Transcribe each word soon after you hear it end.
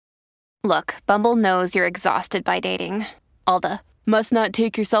Look, Bumble knows you're exhausted by dating. All the must not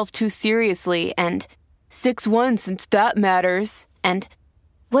take yourself too seriously and 6'1" since that matters. And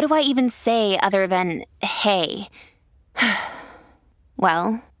what do I even say other than hey?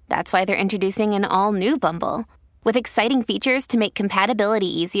 Well, that's why they're introducing an all-new Bumble with exciting features to make compatibility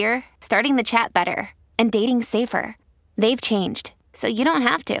easier, starting the chat better, and dating safer. They've changed, so you don't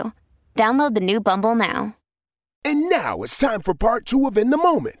have to. Download the new Bumble now. And now it's time for part 2 of In the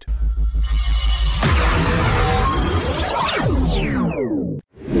Moment.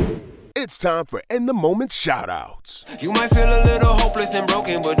 It's time for In the Moment shout-outs. You might feel a little hopeless and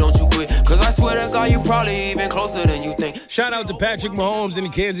broken, but don't you quit. Cause I swear to God, you probably even closer than you think. Shout out to Patrick Mahomes and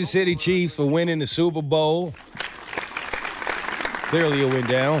the Kansas City Chiefs for winning the Super Bowl. Clearly it went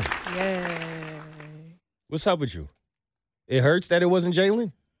down. Yay. What's up with you? It hurts that it wasn't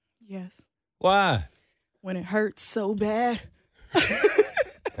Jalen? Yes. Why? When it hurts so bad.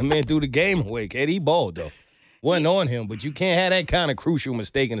 That man threw the game away. He balled, though. Wasn't on him, but you can't have that kind of crucial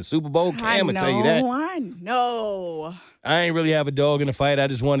mistake in the Super Bowl. Cam will tell you that. I know. I ain't really have a dog in the fight. I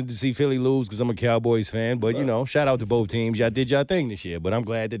just wanted to see Philly lose because I'm a Cowboys fan. But, you know, shout out to both teams. Y'all did y'all thing this year. But I'm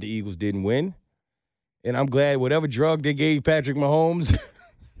glad that the Eagles didn't win. And I'm glad whatever drug they gave Patrick Mahomes,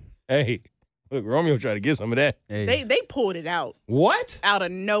 hey, look, Romeo tried to get some of that. Hey. They pulled it out. What? Out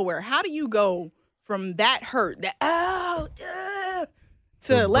of nowhere. How do you go from that hurt,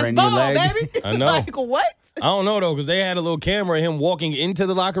 to let's ball, baby? I know. Like, what? I don't know, though, because they had a little camera of him walking into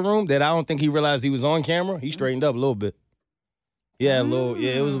the locker room that I don't think he realized he was on camera. He straightened up a little bit. Yeah, a little.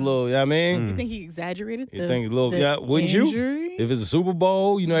 Yeah, it was a little, you know what I mean? You think he exaggerated You think a little, yeah, wouldn't injury? you? If it's a Super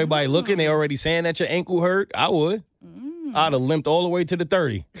Bowl, you know, everybody looking, they already saying that your ankle hurt. I would. I'd have limped all the way to the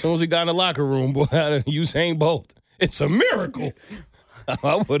 30. As soon as we got in the locker room, boy, Usain Bolt. It's a miracle.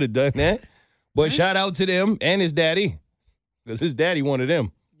 I would have done that. But shout out to them and his daddy, because his daddy wanted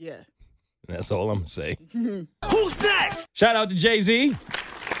him. Yeah. That's all I'm going to say. Who's next? Shout out to Jay-Z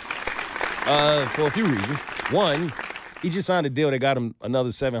for a few reasons. One, he just signed a deal that got him another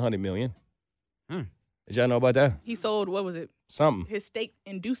 $700 million. Did y'all know about that? He sold, what was it? Something. His stake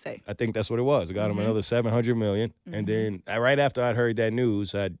in Duce. I think that's what it was. It got him another $700 million. And then right after I'd heard that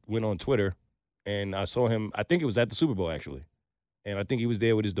news, I went on Twitter and I saw him. I think it was at the Super Bowl, actually. And I think he was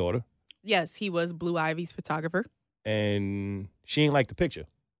there with his daughter. Yes, he was Blue Ivy's photographer. And she ain't like the picture.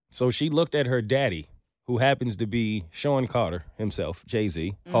 So she looked at her daddy, who happens to be Sean Carter himself,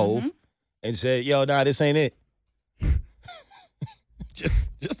 Jay-Z, Hove, and said, yo, nah, this ain't it.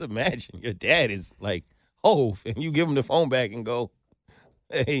 Just imagine your dad is like Hove, and you give him the phone back and go,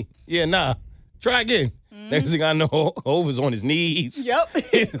 hey, yeah, nah, try again. Next thing I know, Hove is on his knees. Yep. Like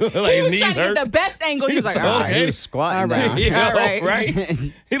he was trying to hurt. get the best angle. He was like, all right. He was squatting down. Yeah, All right. right?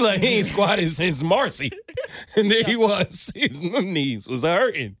 He ain't squatted since Marcy. And there he was. His knees was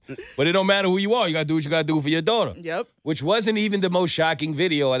hurting. But it don't matter who you are. You got to do what you got to do for your daughter. Yep. Which wasn't even the most shocking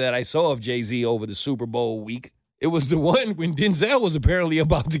video that I saw of Jay-Z over the Super Bowl week. It was the one when Denzel was apparently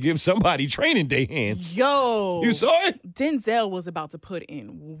about to give somebody training day hands. Yo. You saw it? Denzel was about to put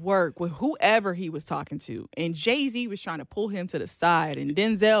in work with whoever he was talking to. And Jay-Z was trying to pull him to the side. And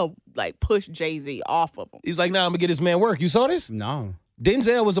Denzel, pushed Jay-Z off of him. He's like, nah, I'm going to get this man work. You saw this? No.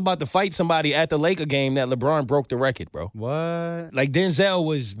 Denzel was about to fight somebody at the Laker game that LeBron broke the record, bro. What? Like, Denzel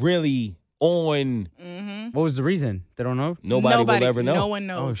was really on. What was the reason? They don't know? Nobody will ever know. No one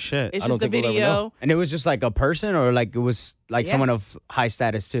knows. Oh, shit. It's I just don't the think we'll ever know. video. And it was just like a person or like it was like Yeah. someone of high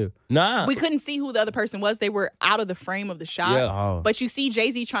status too? Nah. We couldn't see who the other person was. They were out of the frame of the shot. Yeah. Oh. But you see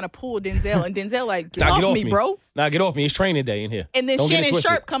Jay-Z trying to pull Denzel, and Denzel get Nah, off me, bro. Nah, get off me. It's training day in here. And then Don't get it Shannon twisted.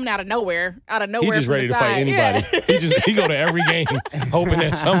 Sharp coming out of nowhere. He just from ready the to fight side. anybody. Yeah. He go to every game hoping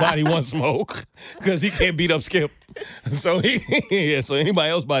that somebody wants smoke because he can't beat up Skip. So so anybody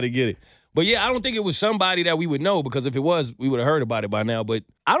else about to get it. But yeah, I don't think it was somebody that we would know, because if it was, we would have heard about it by now. But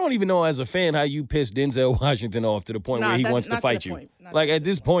I don't even know as a fan how you piss Denzel Washington off to the point where he wants to fight you. Like at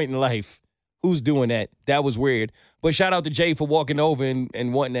this point in life, who's doing that? That was weird. But shout out to Jay for walking over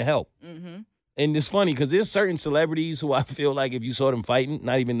and wanting to help. And it's funny because there's certain celebrities who I feel like if you saw them fighting,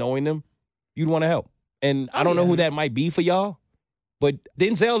 not even knowing them, you'd want to help. And I don't know who that might be for y'all, but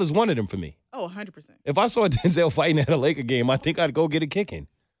Denzel is one of them for me. Oh, 100%. If I saw Denzel fighting at a Laker game, I think I'd go get a kick in.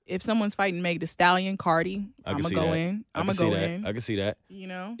 If someone's fighting Meg Thee Stallion, Cardi, I'm going to go in. I'm going to go in. I can see that. You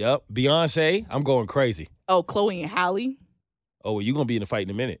know? Yep. Beyonce, I'm going crazy. Oh, Chloe and Halle. Oh, well, you're going to be in the fight in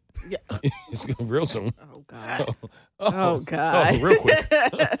a minute. Yeah. It's going real soon. Oh, God. Oh, God. Oh, real quick.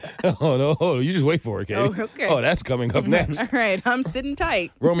 Oh, no. Oh, you just wait for it, Katie. Oh, okay. Oh, that's coming up next. All right. I'm sitting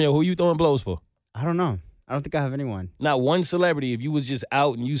tight. Romeo, who you throwing blows for? I don't know. I don't think I have anyone. Not one celebrity, if you was just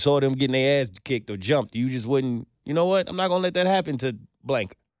out and you saw them getting their ass kicked or jumped, you just wouldn't, you know what? I'm not going to let that happen to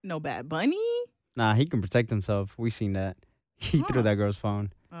blank. No Bad Bunny? Nah, he can protect himself. We seen that. He threw that girl's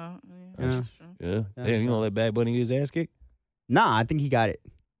phone. Yeah. Yeah. Yeah. Yeah, Damn, you so- gonna let Bad Bunny get his ass kicked? Nah, I think he got it.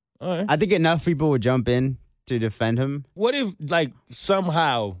 All right. I think enough people would jump in to defend him. What if, like,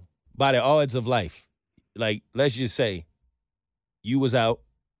 somehow, by the odds of life, like, let's just say you was out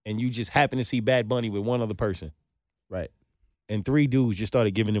and you just happened to see Bad Bunny with one other person, Right. and 3 dudes just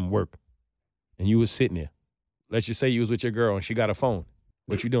started giving him work, and you was sitting there. Let's just say you was with your girl and she got a phone.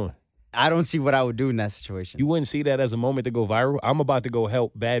 What you doing? I don't see what I would do in that situation. You wouldn't see that as a moment to go viral? I'm about to go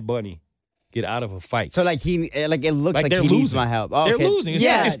help Bad Bunny get out of a fight. So like it looks Like like they're he needs losing. my help. Oh, They're okay. losing. It's,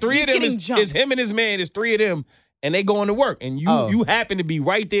 Yeah, it's 3 of he's them. getting It's jumped. him and his man. It's 3 of them, and they going to work. And you happen to be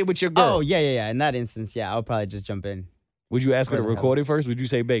right there with your girl. Oh yeah. In that instance, yeah, I'll probably just jump in. Would you ask her to Where the record it first? Would you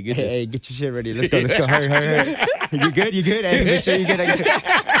say, babe, get this? Hey, get your shit ready. Let's go. Hurry. You good? Hey, make sure you get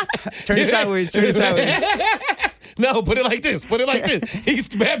Turn it sideways. No, put it like this. He's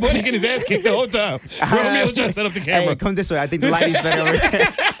Bad Bunny getting his ass kicked the whole time. Romeo trying to set up the camera. Hey, come this way. I think the lighting's better over here.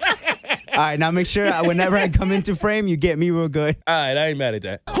 All right, now make sure whenever I come into frame, you get me real good. All right, I ain't mad at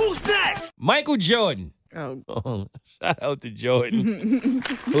that. Who's next? Michael Jordan. Oh, Shout out to Jordan,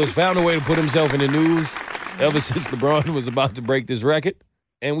 who has found a way to put himself in the news ever since LeBron was about to break this record.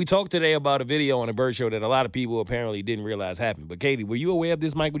 And we talked today about a video on a Bird Show that a lot of people apparently didn't realize happened. But Katie, were you aware of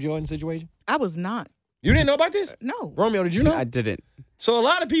this Michael Jordan situation? I was not. You didn't know about this? No. Romeo, did you know? I didn't. So a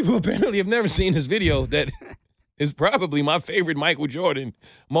lot of people apparently have never seen this video that is probably my favorite Michael Jordan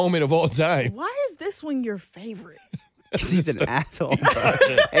moment of all time. Why is this one your favorite? He's an asshole.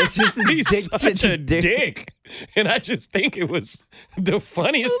 It's just a He's dick such to a dick. dick. And I just think it was the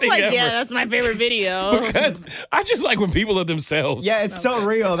funniest thing ever. Yeah, that's my favorite video. Because I just like when people are themselves. Yeah, it's so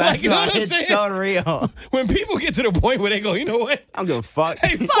real. That's you know why what I'm it's saying? so real. When people get to the point where they go, you know what? I don't give a fuck.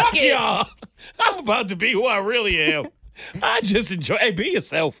 Hey, fuck y'all. I'm about to be who I really am. I just enjoy. Hey, be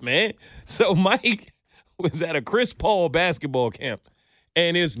yourself, man. So Mike was at a Chris Paul basketball camp,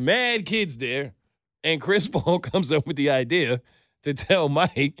 and there's mad kids there, and Chris Paul comes up with the idea to tell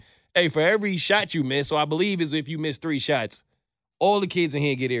Mike, hey, for every shot you miss, so I believe is if you miss 3 shots, all the kids in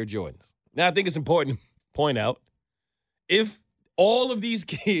here get Air Jordans. Now, I think it's important to point out, if all of these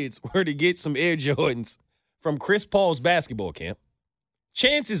kids were to get some Air Jordans from Chris Paul's basketball camp,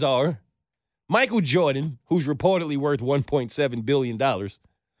 chances are Michael Jordan, who's reportedly worth $1.7 billion,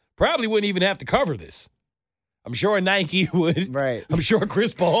 probably wouldn't even have to cover this. I'm sure Nike would. Right. I'm sure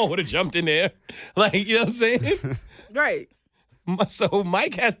Chris Paul would have jumped in there. Like, you know what I'm saying? Right. So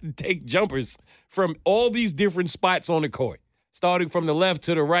Mike has to take jumpers from all these different spots on the court, starting from the left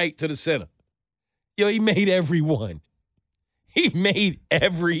to the right to the center. Yo, he made every one. He made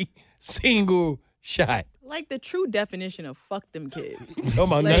every single shot. Like the true definition of fuck them kids. Talking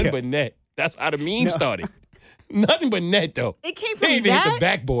about Like- nothing but net. That's how the meme started. Nothing but net, though. It came They from even hit the that?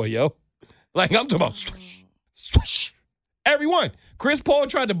 backboard, yo. Like, I'm talking about swish, swish. Everyone. Chris Paul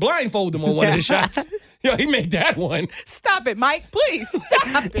tried to blindfold him on one of the shots. Yo, he made that one. Stop it, Mike. Please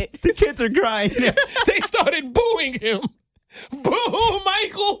stop it. The kids are crying. They started booing him. Boo,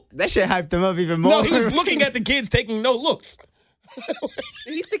 Michael. That shit hyped him up even more. No, he was looking at the kids taking no looks.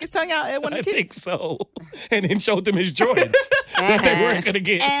 Did he stick his tongue out at one I of the kids? think so. And then showed them his Jordans that they weren't going to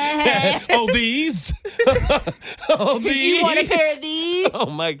get. Oh, these? Oh, these? You want a pair of these? Oh,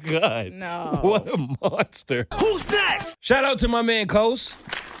 my God. No. What a monster. Who's next? Shout out to my man, Kos.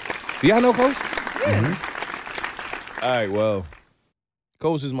 Do y'all know Kos? All right, well,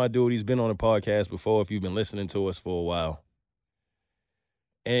 Kos is my dude. He's been on the podcast before if you've been listening to us for a while.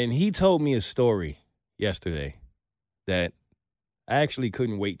 And he told me a story yesterday that I actually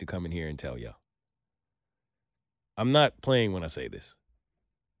couldn't wait to come in here and tell y'all. I'm not playing when I say this.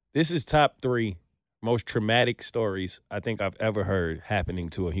 This is top 3 most traumatic stories I think I've ever heard happening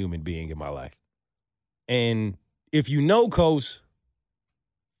to a human being in my life. And if you know Kos,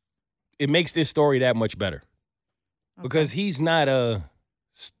 it makes this story that much better. Because he's not a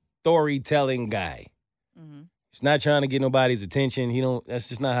storytelling guy. Mm-hmm. He's not trying to get nobody's attention. That's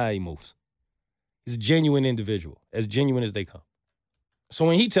just not how he moves. He's a genuine individual, as genuine as they come. So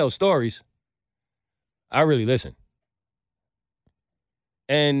when he tells stories, I really listen.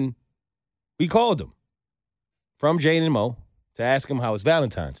 And we called him from Jane and Mo to ask him how his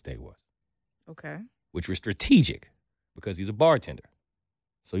Valentine's Day was, Okay. which was strategic because he's a bartender.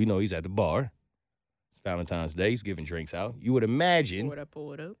 So, he's at the bar. It's Valentine's Day. He's giving drinks out. You would imagine,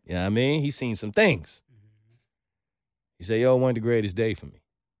 Pull it up. you know what I mean? He's seen some things. He said, yo, it wasn't the greatest day for me.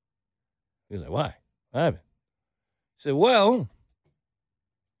 He was like, why? What happened? He said, well,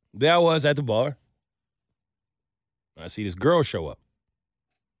 there I was at the bar. I see this girl show up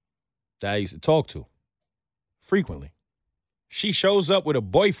that I used to talk to frequently. She shows up with a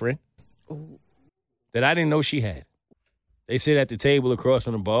boyfriend that I didn't know she had. They sit at the table across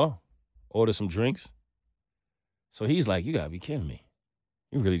from the bar, order some drinks. So he's like, you got to be kidding me.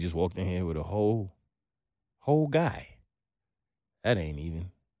 You really just walked in here with a whole guy. That ain't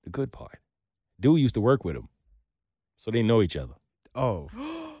even the good part. Dude used to work with him, so they know each other. Oh.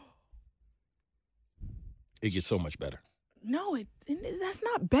 It gets so much better. No, that's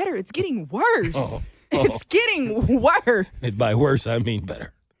not better. It's getting worse. Oh. It's getting worse. And by worse, I mean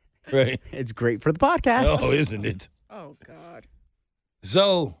better. Right? It's great for the podcast. Oh, isn't it? Oh, God.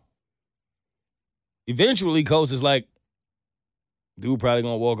 So, eventually, Coast is like, dude probably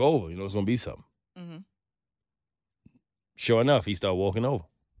going to walk over. You know, it's going to be something. Mm-hmm. Sure enough, he started walking over.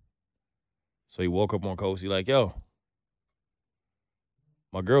 So he woke up on Coast. He's like, yo,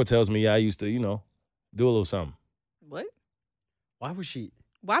 my girl tells me I used to, you know, do a little something. What? Why was she?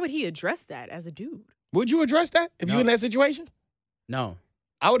 Why would he address that as a dude? Would you address that if you in that situation? No.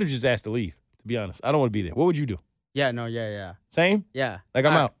 I would have just asked to leave, to be honest. I don't want to be there. What would you do? Yeah, no, yeah. Same? Yeah. Like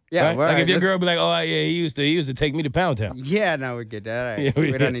I'm out. Yeah, right? we're Like if your just- girl be like, oh, yeah, he used to take me to Pound Town. Yeah, no, we're good. All right. Yeah,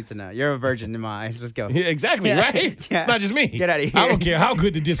 we yeah. don't need to know. You're a virgin in my eyes. Let's go. Yeah, exactly, Yeah, right? yeah. It's not just me. Get outta here. I don't care how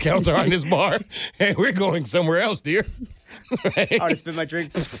good the discounts are on this bar. Hey, we're going somewhere else, dear. Right? I want to spit my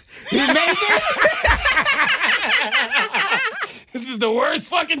drink. You made this? This is the worst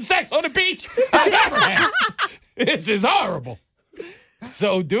fucking sex on the beach I've ever had. This is horrible.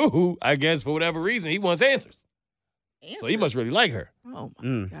 So, dude, I guess for whatever reason, he wants answers. So he must really like her. Oh,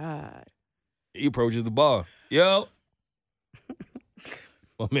 my God. He approaches the bar. Yo.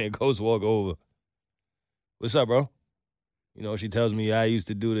 My man Coast walk over. What's up, bro? You know, she tells me I used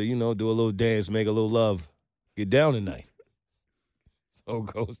to do a little dance, make a little love. Get down tonight. So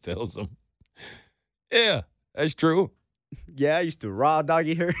Coast tells him, yeah, that's true. Yeah, I used to raw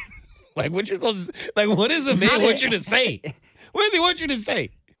doggy her. Like, what you supposed to say? Like, what does a man want you to say? What does he want you to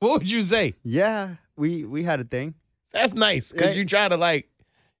say? What would you say? Yeah, we had a thing. That's nice, because Right. you try to, like,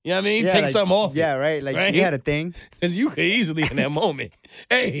 you know what I mean? Yeah, Take like, something off. Yeah, right. Like Right? we had a thing. Because you could easily, in that moment,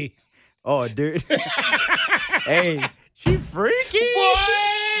 hey, Oh, dude. Hey, she freaky.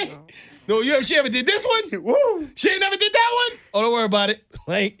 boy! No, she ever did this one? Woo. She ain't never did that one? Oh, don't worry about it.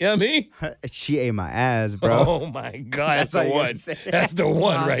 Like, you know what I mean? She ate my ass, bro. Oh, my God. That's, That's the all you gotta one. say. That's the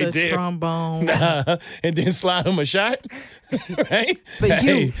one Not right the there. trombone. Nah. And then slide him a shot. Right? For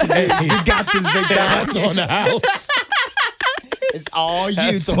you. Hey, You got this, big dog. that's on the house. It's all you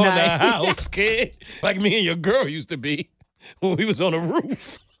That's on the tonight. house, kid. Like me and your girl used to be when we was on the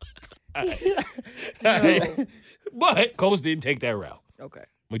roof. All right. But Coast didn't take that route. Okay.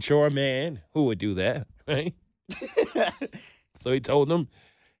 Mature man who would do that, right? So he told them,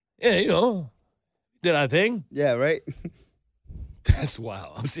 yeah, you know, did I think? Yeah, right. That's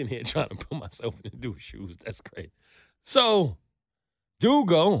wild. I'm sitting here trying to put myself in the dude's shoes. That's great. So, dude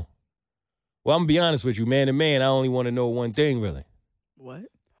go, well, I'm going to be honest with you, man to man, I only want to know one thing, really. What?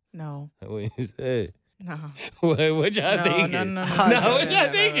 No. What he said. No. What y'all No, thinking? no, No, no, no, what y'all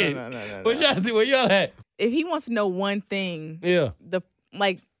no, thinking? no. What y'all think? Where y'all at? If he wants to know one thing, Yeah.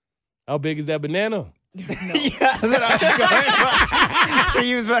 How big is that banana? Yeah, that's what I was going.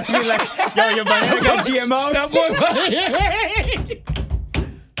 He was about to be like, yo, your banana got GMOs.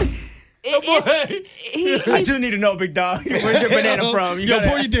 I just need to know, big dog. Where's your banana from? You Yo, gotta-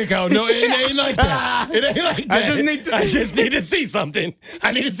 pour your dick out. No, it ain't like that. It ain't like that. I just need to I see. just need to see something.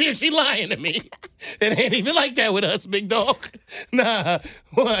 I need to see if she lying to me. It ain't even like that with us, big dog. Nah.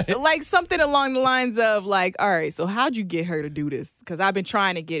 What? like something along the lines of like, all right, so how'd you get her to do this? Because I've been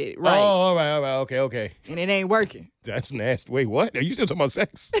trying to get it right, Oh, all right. Okay. and it ain't working. That's nasty. Wait, what? Are you still talking about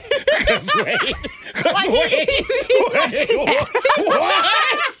sex? 'Cause wait. 'Cause Like, wait. he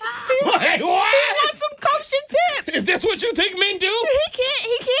What? Wait, what? wants some coaching tips. Is this what you think men do?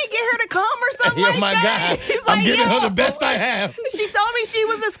 He can't get her to come or something Oh like my that. God. He's I'm like, giving yo, her the best I have. She told me she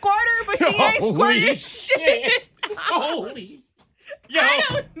was a squirter, but she ain't Holy squirting shit. Holy. Yo,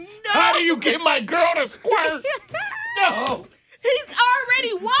 No. how do you get my girl to squirt? No. He's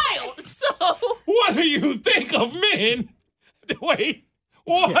already wild, so What do you think of men? Wait,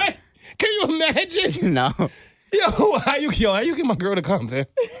 what? Can you imagine? No. Yo, how you get my girl to come there?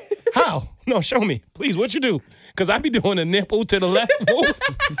 How? No, show me. Please, what you do? Because I be doing a nipple to the left move.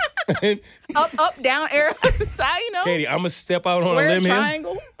 And, up, down, arrow, side, you know, Katie, I'm going to step out on a square, limb here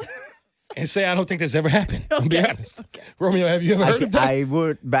triangle. and say I don't think this ever happened. I'll be honest. Romeo, have you ever heard of that? I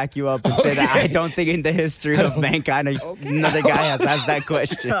would back you up and say that I don't think in the history of mankind another guy has asked that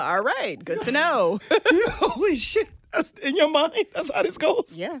question. All right, good to know. Holy shit. That's in your mind? That's how this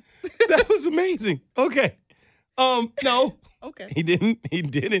goes? Yeah. That was amazing. Okay. No. Okay. He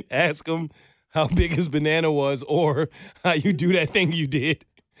didn't ask him how big his banana was or how you do that thing you did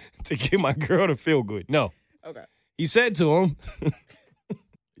to get my girl to feel good. No. Okay. He said to him,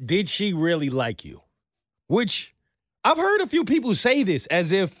 did she really like you? Which I've heard a few people say this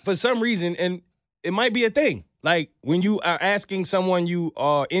as if for some reason, and it might be a thing. Like when you are asking someone you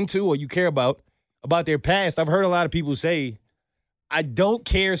are into or you care about their past, I've heard a lot of people say, I don't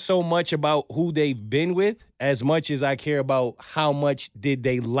care so much about who they've been with as much as I care about how much did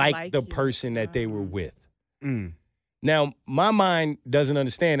they like the person that they were with. Mm. Now, my mind doesn't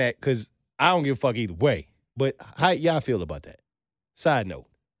understand that because I don't give a fuck either way. But how y'all feel about that? Side note.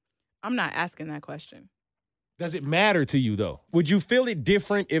 I'm not asking that question. Does it matter to you, though? Would you feel it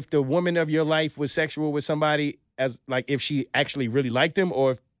different if the woman of your life was sexual with somebody as, like, if she actually really liked them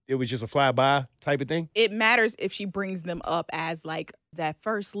or if it was just a fly-by type of thing? It matters if she brings them up as, like, that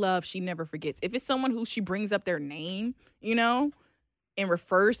first love she never forgets. If it's someone who she brings up their name, you know, and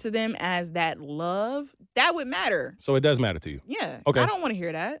refers to them as that love, that would matter. So it does matter to you? Yeah. Okay. I don't want to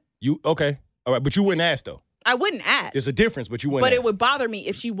hear that. Okay. All right. But you wouldn't ask, though? I wouldn't ask. There's a difference, but you wouldn't But ask. it would bother me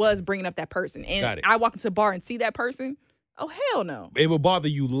if she was bringing up that person. And I walk into a bar and see that person. Oh, hell no. It would bother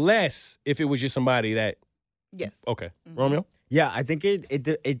you less if it was just somebody that... Yes. Okay. Romeo? Yeah, I think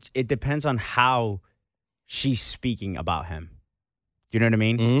it depends on how she's speaking about him. Do you know what I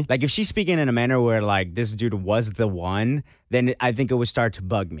mean? Mm-hmm. Like if she's speaking in a manner where like this dude was the one, then I think it would start to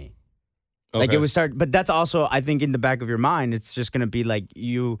bug me. Okay. Like it would start, but that's also I think in the back of your mind, it's just gonna be like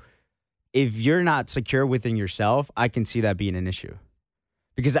if you're not secure within yourself, I can see that being an issue.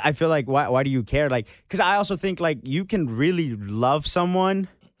 Because I feel like why do you care? Like because I also think like you can really love someone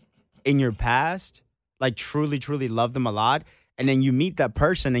in your past, like truly love them a lot. And then you meet that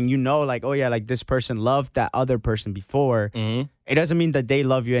person and you know like, oh yeah, like this person loved that other person before. Mm-hmm. It doesn't mean that they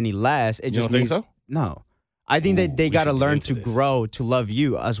love you any less. It You just don't think means, so? No. I think that they we got to should get learn into to this. grow to love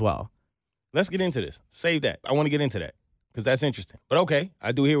you as well. Let's get into this. Save that. I want to get into that because that's interesting. But okay,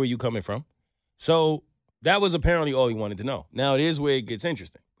 I do hear where you're coming from. So that was apparently all he wanted to know. Now it is where it gets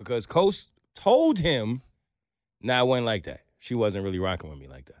interesting because Coast told him, nah, I wasn't like that. She wasn't really rocking with me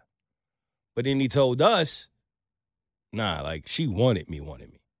like that. But then he told us, nah, like she wanted me.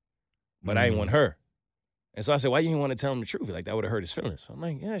 But I didn't want her. And so I said, why you didn't want to tell him the truth? Like that would have hurt his feelings. So I'm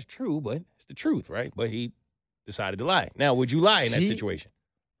like, yeah, it's true, but it's the truth, right? But he decided to lie. Now, would you lie in that situation?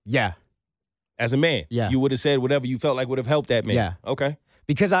 Yeah. As a man, Yeah. you would have said whatever you felt like would have helped that man. Yeah. Okay.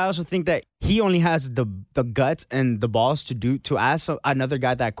 Because I also think that he only has the guts and the balls to ask another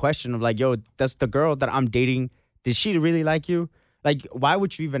guy that question of like, yo, does the girl that I'm dating, did she really like you? Like, why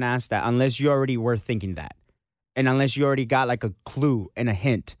would you even ask that unless you already were thinking that? And unless you already got like a clue and a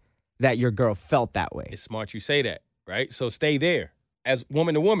hint that your girl felt that way. It's smart you say that, right? So stay there. As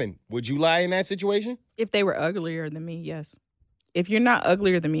woman to woman, would you lie in that situation? If they were uglier than me, yes. If you're not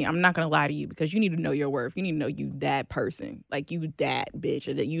uglier than me, I'm not going to lie to you because you need to know your worth. You need to know you that person. Like you that bitch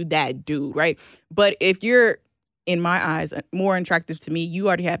or that you that dude, right? But if you're, in my eyes, more attractive to me, you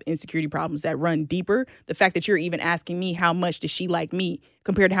already have insecurity problems that run deeper. The fact that you're even asking me how much does she like me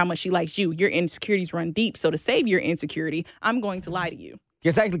compared to how much she likes you, your insecurities run deep. So to save your insecurity, I'm going to lie to you.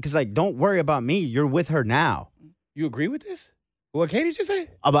 Exactly, because like, don't worry about me. You're with her now. You agree with this? What Katie just said?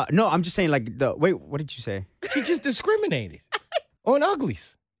 No, I'm just saying like wait, what did you say? She just discriminated on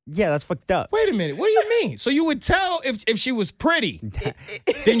uglies. Yeah, that's fucked up. Wait a minute. What do you mean? So you would tell if she was pretty,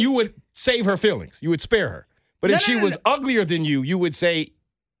 then you would save her feelings. You would spare her. But if she was uglier than you would say,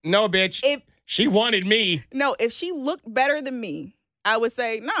 no, bitch, she wanted me. No, if she looked better than me, I would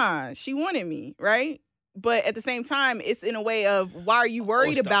say, nah, she wanted me, right? But at the same time, it's in a way of, why are you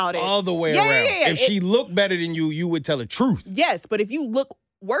worried about it? All the way around. Yeah. If she looked better than you would tell the truth. Yes, but if you look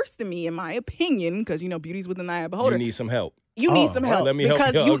worse than me, in my opinion, because, beauty's within the eye of the beholder. You need some help. You need some help. Let me help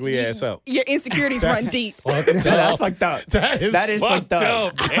because your ugly ass out. Your insecurities run deep. That's fucked up. That is fucked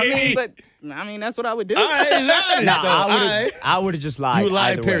up. That's what I would do. All right, it's honest, though. I would have just lied. You would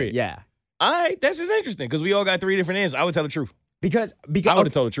lie, either way. period. Yeah. All right, this is interesting because we all got 3 different answers. I would tell the truth. Because I would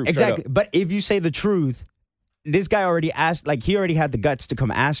have told the truth. Exactly. But if you say the truth, this guy already asked, like he already had the guts to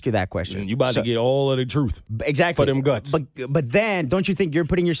come ask you that question. You about to get all of the truth. Exactly. For them guts. But then, don't you think you're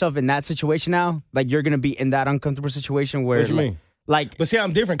putting yourself in that situation now? Like you're gonna be in that uncomfortable situation where What you mean? Like, but see,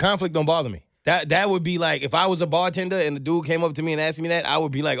 I'm different. Conflict don't bother me. That would be like if I was a bartender and the dude came up to me and asked me that, I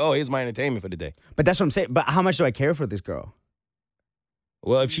would be like, oh, here's my entertainment for the day. But that's what I'm saying. But how much do I care for this girl?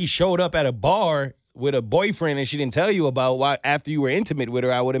 Well, if she showed up at a bar with a boyfriend and she didn't tell you about why after you were intimate with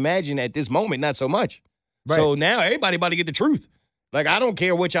her, I would imagine at this moment not so much. Right. So now everybody about to get the truth. Like I don't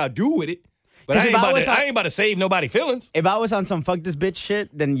care what y'all do with it, but I ain't about to save nobody feelings. If I was on some fuck this bitch shit,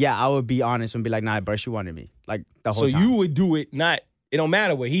 then yeah, I would be honest and be like, nah, bro, she wanted me like the whole time. So you would do it not It don't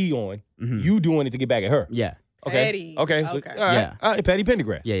matter what he on. Mhm. You doing it to get back at her. Yeah. Okay. Petty. Okay. So, Okay. all right. Yeah. All right. Petty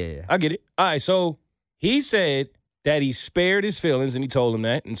Pendergrass. Yeah. I get it. All right. So he said that he spared his feelings and he told him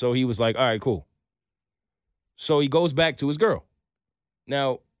that. And so he was like, all right, cool. So he goes back to his girl.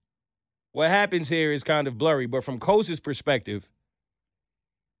 Now, what happens here is kind of blurry, but from Coast's perspective,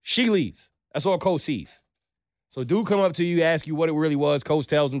 she leaves. That's all Coast sees. So dude come up to you, ask you what it really was. Coast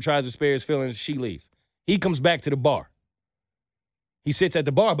tells him, tries to spare his feelings. She leaves. He comes back to the bar. He sits at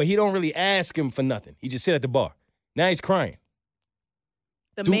the bar, but he don't really ask him for nothing. He just sit at the bar. Now he's crying.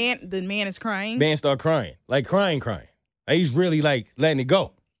 The man is crying. Man start crying. Like crying. Like he's really like letting it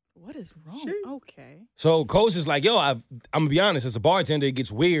go. What is wrong? Okay. So Coast is like, yo, I'm going to be honest, as a bartender, it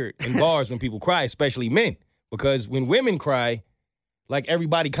gets weird in bars when people cry, especially men. Because when women cry, like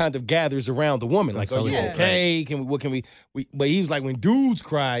everybody kind of gathers around the woman. Like, are you Yeah. okay? What can we? But he was like, when dudes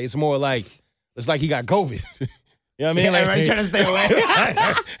cry, it's more like, it's like he got COVID. You know what I mean? Yeah, like, everybody trying to stay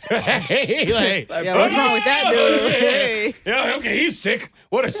away. Yeah, what's wrong with that dude? Hey. Yeah, okay, he's sick.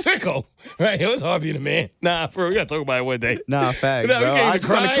 What a sicko. Right? It was hard being a man. Nah, for real, we got to talk about it one day. Nah, facts, No, we bro. can't I even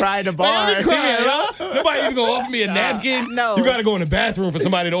just want to cry in the bar. Man, nobody even gonna offer me a napkin. No. You gotta go in the bathroom for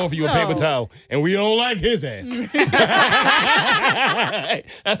somebody to offer you a paper No. towel, and we don't like his ass.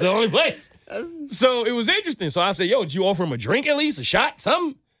 That's the only place. So it was interesting. So I said, "Yo, did you offer him a drink at least, a shot,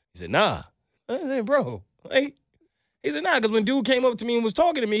 something?" He said, "Nah." I said, "Bro, like." He said, nah, because when dude came up to me and was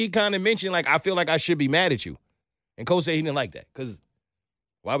talking to me, he kind of mentioned, like, I feel like I should be mad at you. And Cole said he didn't like that. Because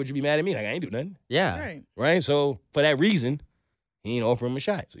why would you be mad at me? Like, I ain't do nothing. Yeah. Right. Right? So for that reason, he ain't offer him a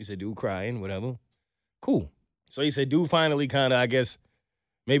shot. So he said, dude crying, whatever. Cool. So he said, dude finally kind of, I guess,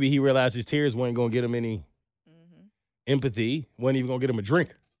 maybe he realized his tears weren't going to get him any empathy, wasn't even going to get him a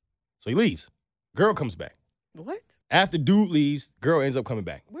drink. So he leaves. Girl comes back. What? After dude leaves, girl ends up coming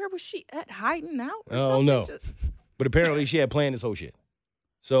back. Where was she at? Hiding out? Or I don't something? know. Just- But apparently she had planned this whole shit.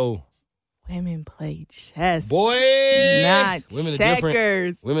 So, Women play chess. boy, Not women are different.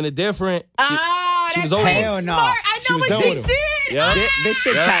 checkers. Women are different. Ah, she that was over Payne's him. Hell no. smart. I She know was what done she with him. did. Yeah. This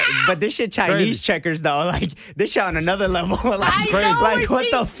shit, but this shit Chinese Crazy. checkers though, like this shit on another level. Like, I know like what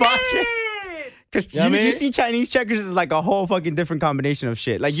she the fuck? did. Because You know what I you mean? see Chinese checkers is like a whole fucking different combination of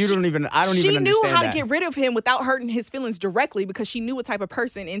shit. Like you don't even, I don't She even knew understand how that. to get rid of him without hurting his feelings directly because she knew what type of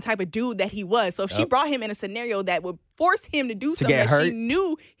person and type of dude that he was. So if she brought him in a scenario that would force him to do something get that she hurt?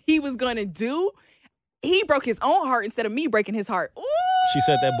 knew he was going to do, he broke his own heart instead of me breaking his heart. Ooh, She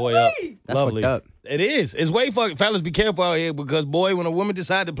set that boy up. That's Lovely. fucked up. It is. It's way fucking. Fellas, be careful out here because, boy, when a woman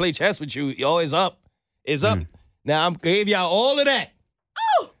decides to play chess with you, y'all is up. It's up. Now, I gave y'all all of that.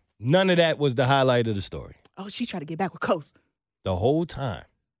 None of that was the highlight of the story. Oh, she tried to get back with Coast. The whole time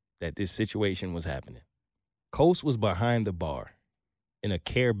that this situation was happening, Coast was behind the bar in a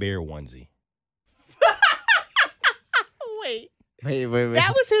Care Bear onesie. Wait, Wait.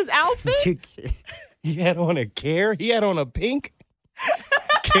 that was his outfit? He had on a Care. He had on a pink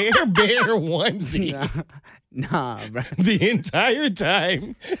Care Bear onesie Nah, bro. the entire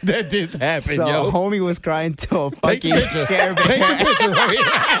time that this happened, So yo. homie was crying to a Take fucking the picture. Care Bear. Take the picture right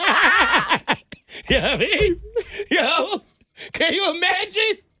here. You know what I mean? Yo, can you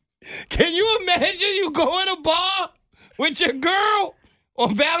imagine? Can you imagine you go in a bar with your girl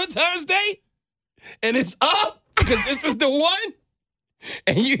on Valentine's Day and it's up because this is the one?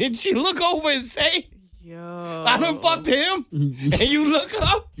 And she look over and say, Yo. I done fucked him. And you look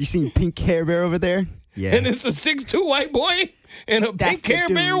up You seen pink Care Bear over there? Yeah. and it's a 6'2" white boy in a That's pink the Care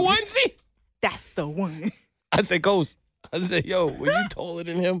Bear dude. onesie. That's the one. I said, Ghost. I said, yo, were you taller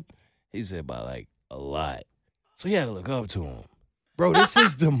than him? He said, by like a lot. So you had to look up to him. Bro, this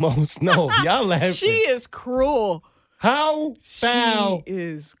is the most, no, y'all laughing. She is cruel. How foul She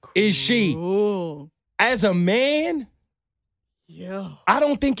is cruel. is she? As a man, Yeah. I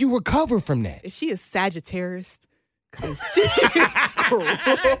don't think you recover from that. Is she a Sagittarius? Because she is cruel.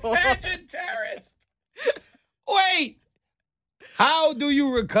 Sagittarius. Wait. How do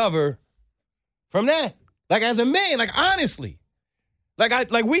you recover from that? Like as a man, like honestly.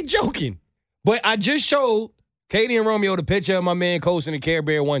 Like we joking. But I just showed Katie and Romeo the picture of my man Coast in the Care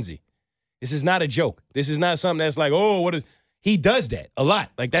Bear onesie. This is not a joke. This is not something that's like, oh, what is he does that a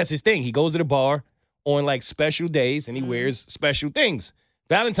lot. Like that's his thing. He goes to the bar on like special days and he wears special things.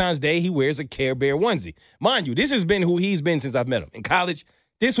 Valentine's Day, he wears a Care Bear onesie. Mind you, this has been who he's been since I've met him. In college,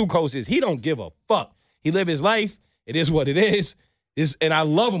 this who Coast is. He don't give a fuck. He live his life. It is what it is. And I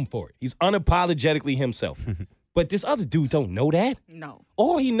love him for it. He's unapologetically himself. But this other dude don't know that. No.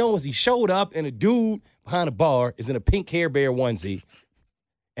 All he knows is he showed up and a dude behind a bar is in a pink Care Bear onesie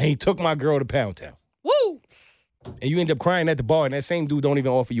and he took my girl to Pound Town. Woo! And you end up crying at the bar and that same dude don't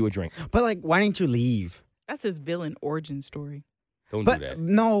even offer you a drink. But like, why didn't you leave? That's his villain origin story. Don't But do that.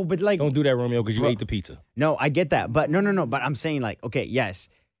 no, but like, Don't do that, Romeo, because you Bro. ate the pizza. no, I get that. But no. But I'm saying like, okay, yes.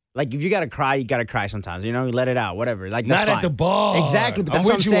 Like if you gotta cry, you gotta cry sometimes. You know, you let it out, whatever. Like that's Not at fine. the bar. Exactly, but I'm that's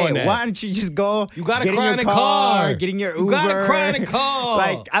what I'm with you on saying. that. Why don't you just go? You gotta get cry in in your the car. get in your Uber. You gotta cry in the car.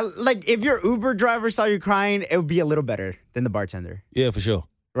 Like if your Uber driver saw you crying, it would be a little better than the bartender, Yeah, for sure.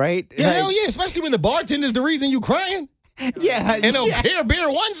 right? Yeah, Like, hell yeah, especially when the bartender's the reason you crying. yeah. And a yeah. Care Bear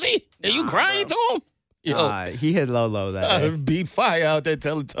onesie. And you crying to him? Yo, He hit low that day. beat fire out there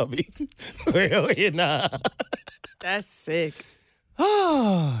Teletubby. Hell yeah, nah. That's sick.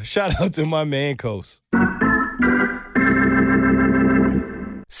 Shout out to my man, Coast.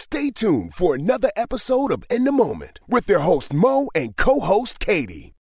 Stay tuned for another episode of In the Moment with their host Mo and co-host Katie.